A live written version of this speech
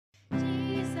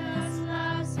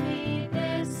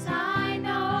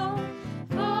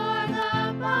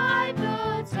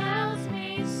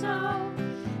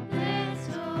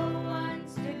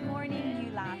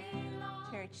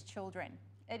children.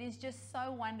 It is just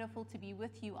so wonderful to be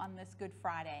with you on this Good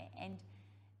Friday. And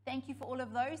thank you for all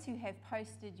of those who have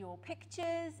posted your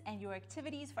pictures and your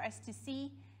activities for us to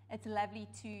see. It's lovely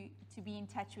to be in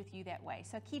touch with you that way.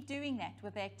 So keep doing that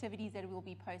with the activities that we'll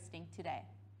be posting today.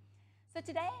 So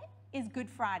today is Good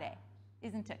Friday,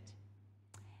 isn't it?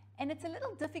 And it's a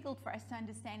little difficult for us to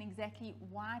understand exactly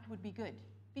why it would be good,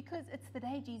 because it's the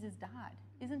day Jesus died,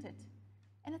 isn't it?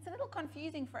 And it's a little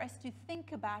confusing for us to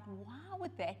think about why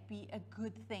would that be a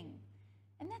good thing.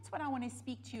 And that's what I want to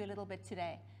speak to you a little bit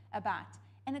today about.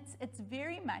 And it's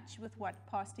very much with what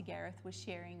Pastor Gareth was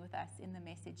sharing with us in the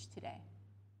message today.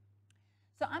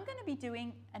 So I'm going to be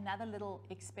doing another little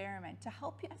experiment to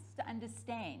help us to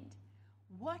understand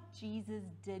what Jesus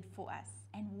did for us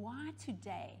and why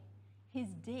today his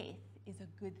death is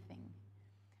a good thing.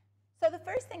 So the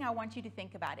first thing I want you to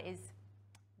think about is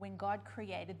when God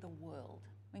created the world.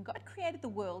 When God created the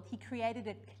world, he created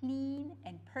it clean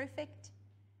and perfect,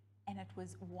 and it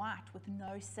was white with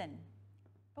no sin.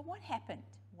 But what happened?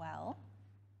 Well,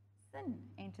 sin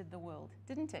entered the world,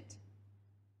 didn't it?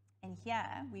 And here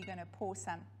we're going to pour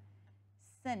some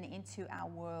sin into our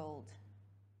world.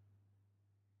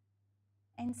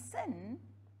 And sin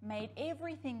made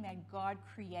everything that God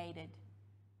created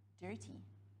dirty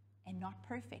and not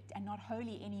perfect and not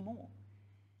holy anymore.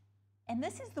 And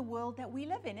this is the world that we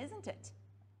live in, isn't it?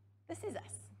 This is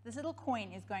us. This little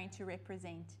coin is going to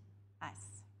represent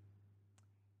us.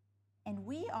 And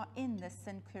we are in this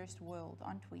sin-cursed world,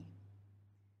 aren't we?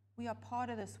 We are part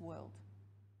of this world.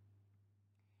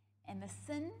 And the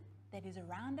sin that is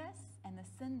around us and the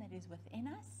sin that is within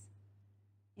us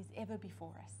is ever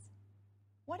before us.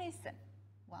 What is sin?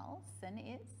 Well, sin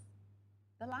is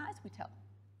the lies we tell.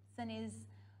 Sin is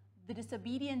the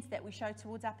disobedience that we show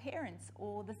towards our parents,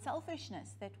 or the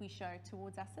selfishness that we show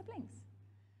towards our siblings.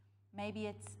 Maybe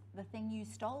it's the thing you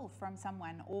stole from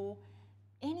someone, or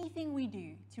anything we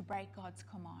do to break God's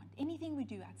command. Anything we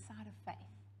do outside of faith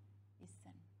is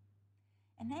sin.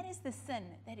 And that is the sin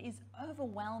that is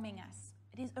overwhelming us.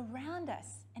 It is around us,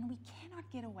 and we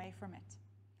cannot get away from it.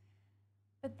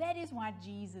 But that is why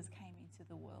Jesus came into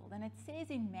the world. And it says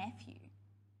in Matthew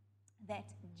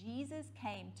that Jesus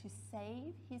came to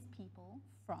save his people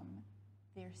from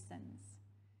their sins.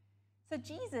 So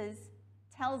Jesus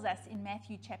tells us in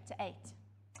Matthew chapter 8,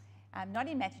 not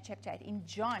in Matthew chapter 8, in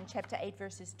John chapter 8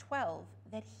 verses 12,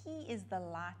 that he is the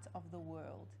light of the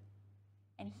world.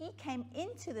 And he came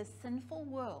into the sinful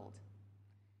world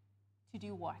to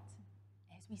do what?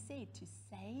 As we said, to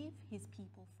save his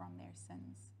people from their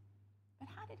sins. But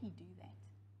how did he do that?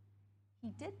 He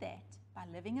did that by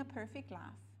living a perfect life,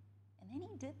 and then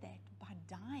he did that by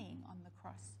dying on the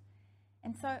cross.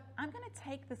 And so I'm going to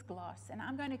take this glass and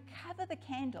I'm going to cover the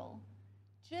candle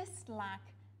just like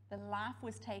the life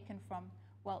was taken from,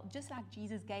 well, just like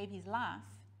Jesus gave his life,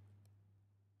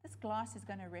 this glass is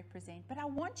going to represent. But I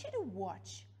want you to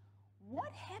watch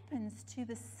what happens to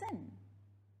the sin.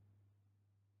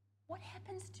 What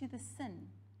happens to the sin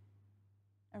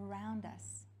around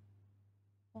us?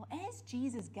 Well, as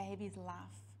Jesus gave his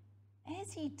life,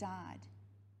 as he died,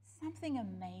 something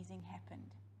amazing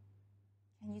happened.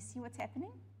 Can you see what's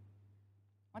happening?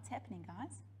 What's happening,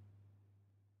 guys?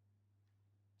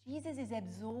 Jesus is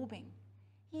absorbing.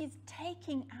 He is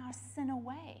taking our sin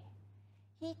away.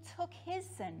 He took his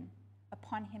sin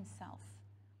upon himself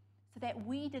so that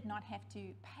we did not have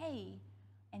to pay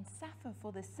and suffer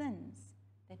for the sins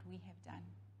that we have done.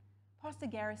 Pastor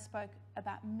Gareth spoke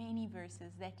about many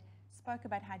verses that spoke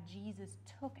about how Jesus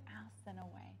took our sin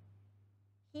away.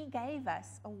 He gave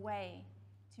us a way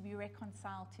to be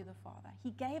reconciled to the Father.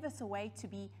 He gave us a way to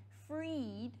be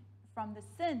freed from the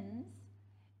sins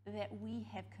that we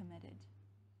have committed.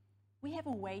 We have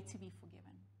a way to be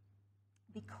forgiven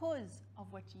because of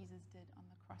what Jesus did on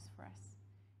the cross for us.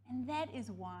 And that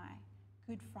is why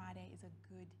Good Friday is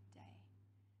a good day,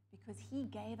 because he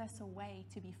gave us a way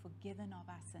to be forgiven of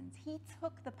our sins. He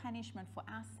took the punishment for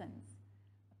our sins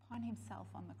upon himself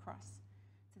on the cross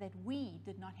so that we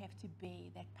did not have to bear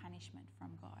that punishment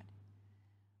from God.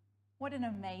 What an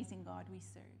amazing God we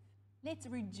serve. Let's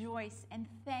rejoice and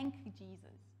thank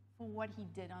Jesus for what he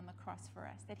did on the cross for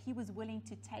us, that he was willing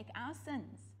to take our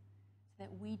sins so that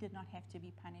we did not have to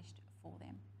be punished for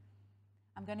them.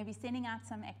 I'm going to be sending out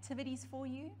some activities for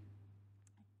you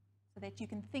so that you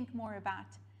can think more about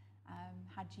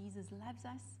how Jesus loves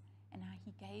us and how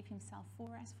he gave himself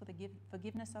for us for the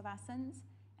forgiveness of our sins.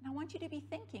 And I want you to be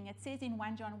thinking, it says in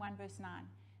 1 John 1 verse 9,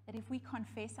 that if we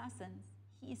confess our sins,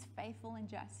 he is faithful and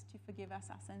just to forgive us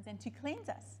our sins and to cleanse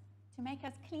us, to make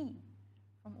us clean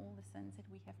from all the sins that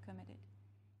we have committed.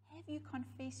 Have you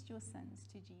confessed your sins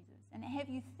to Jesus? And have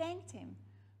you thanked him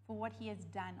for what he has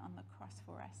done on the cross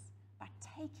for us by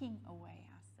taking away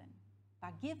our sin, by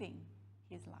giving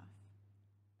his life.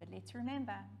 But let's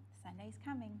remember, Sunday's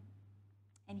coming,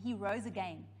 and he rose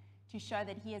again to show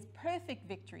that he has perfect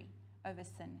victory over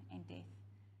sin and death.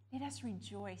 Let us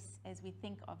rejoice as we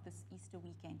think of this Easter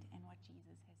weekend and what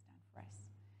Jesus has done for us.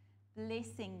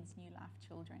 Blessings, New Life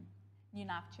children, New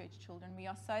Life Church children. We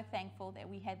are so thankful that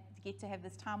we get to have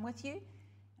this time with you.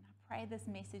 And I pray this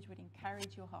message would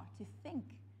encourage your heart to think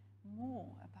more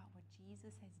about what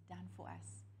Jesus has done for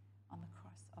us on the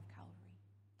cross of Calvary.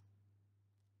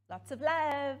 Lots of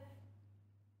love.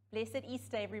 Blessed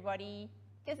Easter, everybody.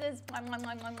 Kisses. Mwah, mwah,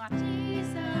 mwah, mwah, mwah.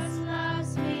 Jesus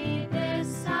loves me.